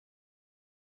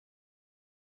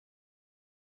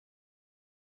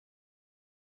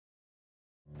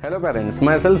Hello parents,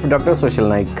 my self doctor सुशील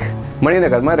नाइक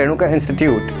मणिनगर में Renuka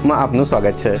institute में आपનું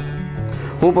स्वागत है।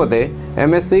 હું પોતે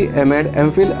એમએસસી, એમએડ,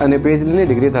 એમફિલ અને પીએચડીની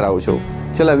ડિગ્રી ધરાવું છું।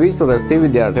 છેલ્લા 20 વર્ષથી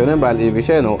વિદ્યાર્થીઓને બાયોલોજી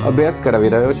વિષયનો અભ્યાસ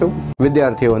કરાવી રહ્યો છું।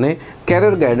 વિદ્યાર્થીઓને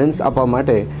કેરિયર ગાઈડન્સ આપવા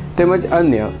માટે તેમજ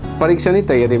અન્ય પરીક્ષાની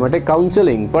તૈયારી માટે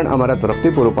કાઉન્સેલિંગ પણ અમારા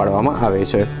તરફથી પૂરું પાડવામાં આવે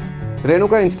છે।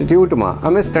 રેણુકા ઇન્સ્ટિટ્યૂટમાં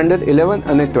અમે સ્ટાન્ડર્ડ 11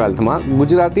 અને 12માં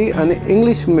ગુજરાતી અને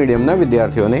ઇંગ્લિશ મીડિયમના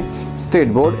વિદ્યાર્થીઓને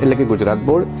સ્ટેટ બોર્ડ એટલે કે ગુજરાત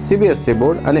બોર્ડ, સીબીએસસી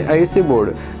બોર્ડ અને આઈએસસી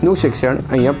બોર્ડનું શિક્ષણ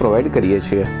અહીંયા પ્રોવાઈડ કરીએ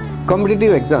છીએ।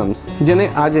 કોમ્પિટિટિવ એક્ઝામ્સ જેને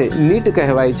આજે નીટ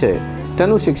કહેવાય છે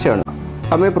તેનું શિક્ષણ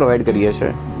અમે પ્રોવાઈડ કરીએ છીએ।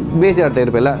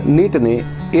 2013 પહેલાં નીટને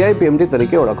એઆઈપીએમટી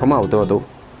તરીકે ઓળખવામાં આવતું હતું।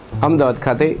 અમદાવાદ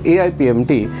ખાતે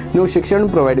એઆઈપીએમટીનું શિક્ષણ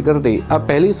પ્રોવાઈડ કરતી આ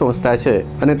પહેલી સંસ્થા છે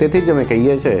અને તેથી જ અમે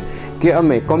કહીએ છીએ કે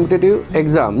અમે કોમ્પિટિટિવ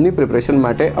એક્ઝામની પ્રિપરેશન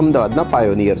માટે અમદાવાદના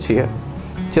પાયોનિયર છીએ।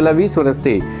 છેલ્લા 20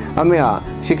 વર્ષથી અમે આ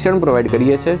શિક્ષણ પ્રોવાઈડ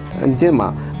કરીએ છીએ,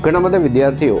 જેમાં ઘણા બધા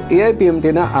વિદ્યાર્થીઓ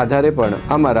એઆઈપીએમટીના આધારે પણ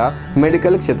અમારા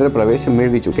મેડિકલ ક્ષેત્રે પ્રવેશ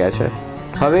મેળવી ચૂક્યા છે।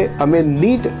 હવે અમે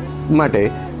નીટ માટે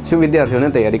વિદ્યાર્થીઓને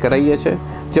તૈયારી કરાવીએ છીએ,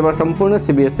 જેમાં સંપૂર્ણ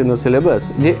સીબીએસઈનો સિલેબસ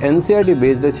જે એનસીઆરટી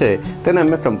બેઝડ છે તેને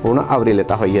અમે સંપૂર્ણ આવરી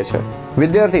લેતા હોઈએ છીએ।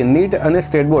 વિદ્યાર્થી નીટ અને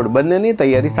સ્ટેટ બોર્ડ બંનેની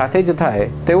તૈયારી સાથે જ થાય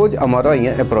તેવો જ અમારો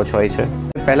અહીંયા એપ્રોચ હોય છે।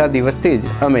 પહેલા દિવસથી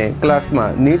જ અમે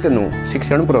ક્લાસમાં નીટનું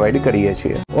શિક્ષણ પ્રોવાઈડ કરીએ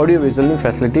છીએ। ઓડિયો વિઝ્યુઅલની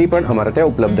ફેસિલિટી પણ અમારા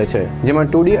ત્યાં ઉપલબ્ધ છે,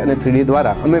 જેમાં 2D અને 3D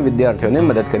દ્વારા અમે વિદ્યાર્થીઓને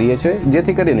મદદ કરીએ છીએ,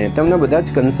 જેથી કરીને તેમના બધા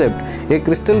જ કન્સેપ્ટ એ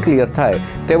ક્રિસ્ટલ ક્લિયર થાય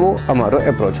તેવો અમારો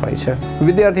એપ્રોચ હોય છે।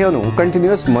 વિદ્યાર્થીઓનું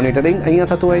કન્ટિન્યુઅસ મોનિટરિંગ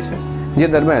અહીંયા થતું હોય છે, જે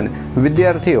દરમિયાન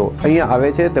વિદ્યાર્થીઓ અહીંયા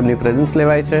આવે છે, તેમની પ્રેઝન્સ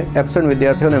લેવાય છે। એબસન્ટ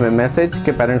વિદ્યાર્થીઓને અમે મેસેજ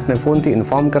કે પેરેન્ટ્સને ફોનથી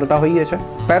ઇન્ફોર્મ કરતા હોઈએ છીએ।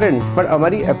 પેરેન્ટ્સ પણ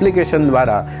અમારી એપ્લિકેશન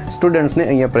દ્વારા સ્ટુડન્ટ્સને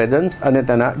અહીંયા પ્રેઝન્સ અને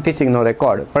તેના ટીચિંગનો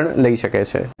રેકોર્ડ પણ લઈ શકે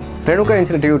છે। રેણુકા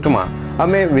ઇન્સ્ટિટ્યૂટમાં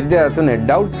અમે વિદ્યાર્થીઓને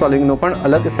ડાઉટ સોલ્વિંગનો પણ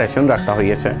અલગ સેશન રાખતા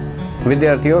હોઈએ છીએ।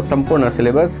 વિદ્યાર્થીઓ સંપૂર્ણ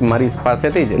સિલેબસ મારી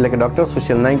પાસેથી જ એટલે કે ડૉક્ટર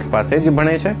સુશીલ નાઇક પાસે જ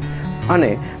ભણે છે અને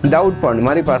ડાઉટ પણ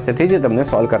મારી પાસેથી જ તમને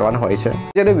સોલ્વ કરવાના હોય છે।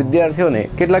 જ્યારે વિદ્યાર્થીઓને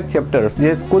કેટલાક ચેપ્ટર્સ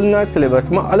જે સ્કૂલના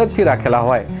સિલેબસમાં અલગથી રાખેલા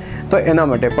હોય તો એના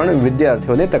માટે પણ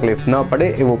વિદ્યાર્થીઓને તકલીફ ન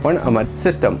પડે એવું પણ અમારી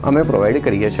સિસ્ટમ અમે પ્રોવાઈડ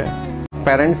કરીએ છીએ।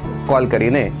 પેરેન્ટ્સ કોલ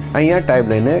કરીને અહીંયા ટાઈમ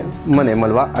લઈને મને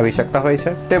મળવા આવી શકતા હોય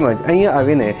છે, તેમજ અહીંયા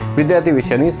આવીને વિદ્યાર્થી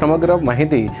વિશેની સમગ્ર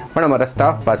માહિતી પણ અમારા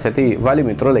સ્ટાફ પાસેથી વાલી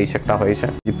મિત્રો લઈ શકતા હોય છે।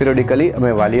 પિરિયોડિકલી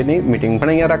અમે વાલીની મિટિંગ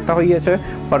પણ અહીંયા રાખતા હોઈએ છીએ।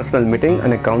 પર્સનલ મિટિંગ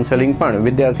અને કાઉન્સેલિંગ પણ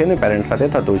વિદ્યાર્થી અને પેરેન્ટ્સ સાથે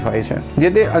થતું જ હોય છે।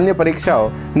 જે તે અન્ય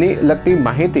પરીક્ષાઓની લગતી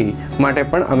માહિતી માટે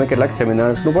પણ અમે કેટલાક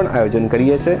સેમિનાર્સનું પણ આયોજન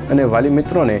કરીએ છીએ અને વાલી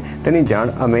મિત્રોને તેની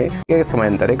જાણ અમે એ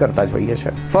સમયાંતરે કરતા જ હોઈએ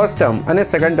છીએ। ફર્સ્ટ ટર્મ અને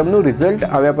સેકન્ડ ટર્મનું રિઝલ્ટ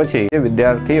આવ્યા પછી જે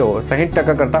વિદ્યાર્થીઓ 60%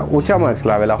 કરતાં ઓછા માર્ક્સ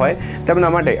લાવેલા હોય તેમના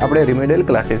માટે આપણે રિમેડિયલ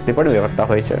ક્લાસીસની પણ વ્યવસ્થા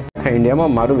હોય છે। આખા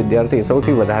ઇન્ડિયામાં મારો વિદ્યાર્થી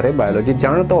સૌથી વધારે બાયોલોજી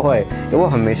જાણતો હોય એવો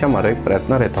હંમેશા મારો એક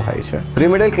પ્રયત્ન રહેતો હોય છે।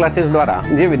 રિમેડિયલ ક્લાસીસ દ્વારા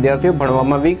જે વિદ્યાર્થીઓ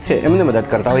ભણવામાં વીક છે એમને મદદ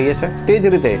કરતા હોઈએ છીએ। તે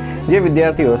જ રીતે જે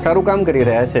વિદ્યાર્થીઓ સારું કામ કરી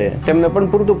રહ્યા છે તેમને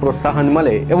પણ પૂરતું પ્રોત્સાહન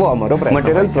મળે એવો અમારો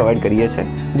મટીરિયલ પ્રોવાઈડ કરીએ છીએ,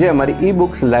 જે અમારી ઈ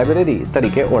બુક્સ લાઇબ્રેરી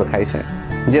તરીકે ઓળખાય છે,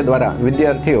 જે દ્વારા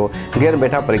વિદ્યાર્થીઓ ઘેર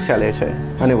બેઠા પરીક્ષા લે છે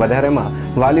અને વધારેમાં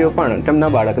વાલીઓ પણ તેમના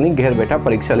બાળકની ઘેર બેઠા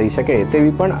પરીક્ષા લઈ શકે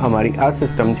તેવી પણ અમારી આ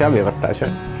સિસ્ટમ છે, આ વ્યવસ્થા છે,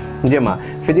 જેમાં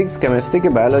ફિઝિક્સ, કેમેસ્ટ્રી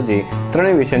કે બાયોલોજી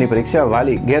ત્રણેય વિષયની પરીક્ષા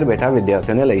વાલી ઘેર બેઠા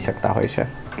વિદ્યાર્થીઓને લઈ શકતા હોય છે।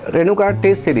 રેણુકા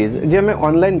ટેસ્ટ સિરીઝ જે અમે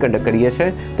ઓનલાઈન કન્ડક્ટ કરીએ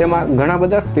છીએ તેમાં ઘણા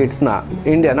બધા સ્ટેટ્સના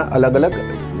ઇન્ડિયાના અલગ અલગ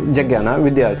જગ્યાના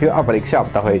વિદ્યાર્થીઓ આ પરીક્ષા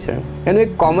આપતા હોય છે। એનું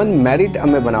એક કોમન મેરિટ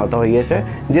અમે બનાવતા હોઈએ છીએ,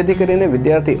 જેથી કરીને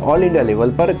વિદ્યાર્થી ઓલ ઇન્ડિયા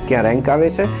લેવલ પર ક્યાં રેન્ક આવે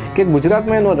છે કે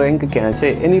ગુજરાતમાં એનો રેન્ક ક્યાં છે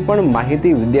એની પણ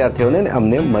માહિતી વિદ્યાર્થીઓને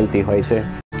અમને મળતી હોય છે।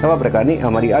 આવા પ્રકારની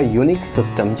અમારી આ યુનિક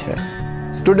સિસ્ટમ છે।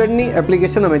 સ્ટુડન્ટની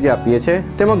એપ્લિકેશન અમે જે આપીએ છીએ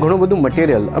તેમાં ઘણું બધું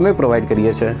મટીરિયલ અમે પ્રોવાઈડ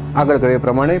કરીએ છીએ। આગળ કહ્યું એ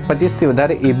પ્રમાણે 25થી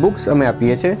વધારે ઈ બુક્સ અમે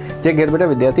આપીએ છીએ, જે ઘેર બેઠા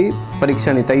વિદ્યાર્થી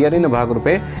પરીક્ષાની તૈયારીના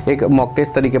ભાગરૂપે એક મોક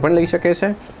ટેસ્ટ તરીકે પણ લઈ શકે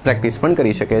છે, પ્રેક્ટિસ પણ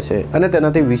કરી શકે છે અને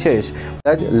તેનાથી વિશેષ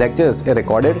બધા જ લેક્ચર્સ એ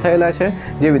રેકોર્ડેડ થયેલા છે,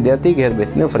 જે વિદ્યાર્થી ઘેર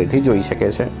બેસીને ફરીથી જોઈ શકે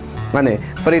છે અને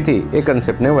ફરીથી એ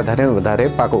કન્સેપ્ટને વધારે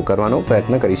વધારે પાકો કરવાનો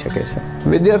પ્રયત્ન કરી શકે છે।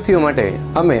 વિદ્યાર્થીઓ માટે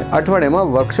અમે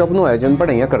અઠવાડિયામાં વર્કશોપનું આયોજન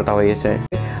પણ અહીંયા કરતા હોઈએ છીએ।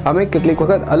 અમે કેટલીક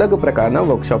વખત અલગ પ્રકારના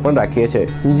વર્કશોપ પણ રાખીએ છીએ,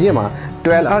 જેમાં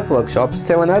 12 hours વર્કશોપ,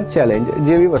 7 hour ચેલેન્જ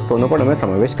જેવી વસ્તુઓનો પણ અમે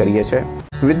સમાવેશ કરીએ છીએ।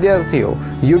 વિદ્યાર્થીઓ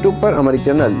યુટ્યુબ પર અમારી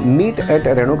ચેનલ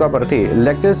NEET@રેણુકા પરથી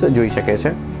લેક્ચર્સ જોઈ શકે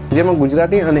છે, જેમાં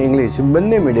ગુજરાતી અને ઇંગ્લિશ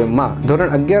બંને મીડિયમમાં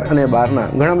ધોરણ 11 અને 12ના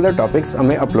ઘણા બધા ટોપિક્સ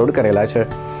અમે અપલોડ કરેલા છે।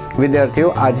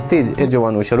 વિદ્યાર્થીઓ આજથી જ એ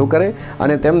જોવાનું શરૂ કરે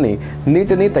અને તેમની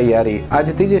નીટની તૈયારી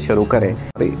આજથી જ શરૂ કરે,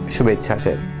 મારી શુભેચ્છા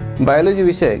છે। બાયોલોજી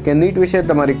વિશે કે નીટ વિશે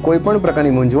તમારી કોઈ પણ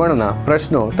પ્રકારની મૂંઝવણના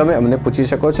પ્રશ્નો તમે અમને પૂછી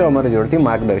શકો છો, અમારી જોડેથી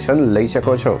માર્ગદર્શન લઈ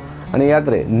શકો છો અને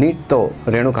યાદ રહે, નીટ તો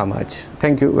રેણુકામાં જ।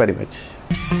 Thank you very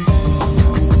much.